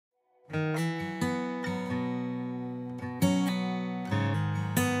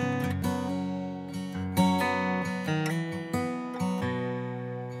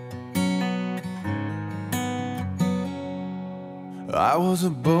I was a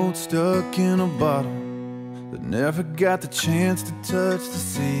boat stuck in a bottle that never got the chance to touch the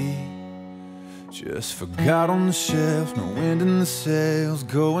sea. Just forgot on the shelf, no wind in the sails,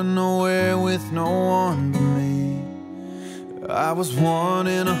 going nowhere with no one but me. I was 1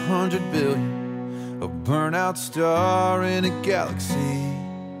 in 100 billion, a burnout star in a galaxy.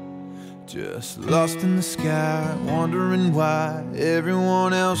 Just lost in the sky, wondering why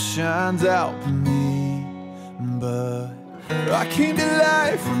everyone else shines out for me. But I came to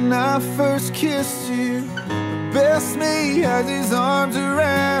life when I first kissed you. The best me has his arms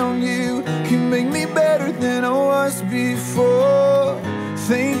around you. Can make me better than I was before.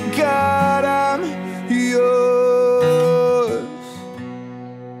 Thank God I'm yours.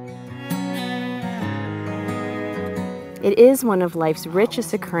 It is one of life's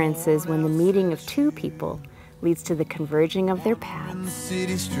richest occurrences when the meeting of two people leads to the converging of their paths.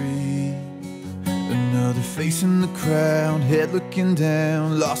 Another face in the crowd, head looking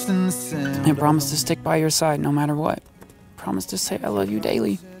down, lost in the sand. I promise to stick by your side no matter what. Promise to say I love you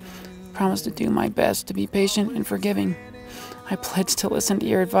daily. Promise to do my best to be patient and forgiving. I pledge to listen to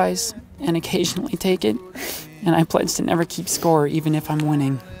your advice and occasionally take it. And I pledge to never keep score even if I'm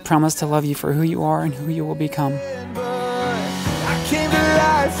winning. Promise to love you for who you are and who you will become. I came to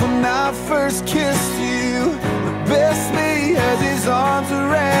life when I first kissed you. The best me has his arms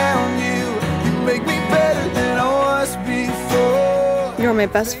around you. Make me better than I was before. You're my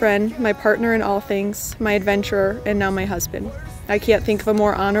best friend, my partner in all things, my adventurer, and now my husband. I can't think of a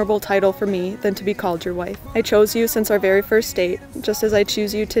more honorable title for me than to be called your wife. I chose you since our very first date, just as I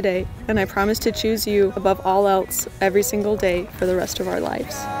choose you today, and I promise to choose you above all else every single day for the rest of our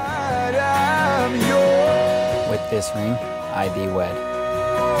lives. With this ring, I thee wed.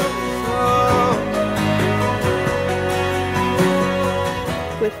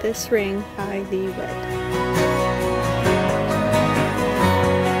 With this ring, I thee wed.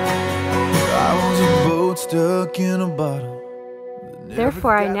 I was a boat stuck in a bottle.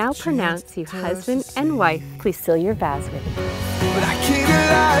 Therefore, I now pronounce you husband and wife. Please seal your vows with me. But I came to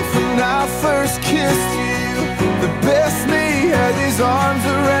life when I first kissed you. The best me has his arms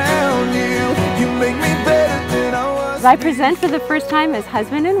around you. You make me better than I was. I present for the first time as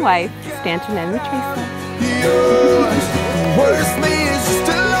husband and wife, Stanton and Matraca. Yours, worst me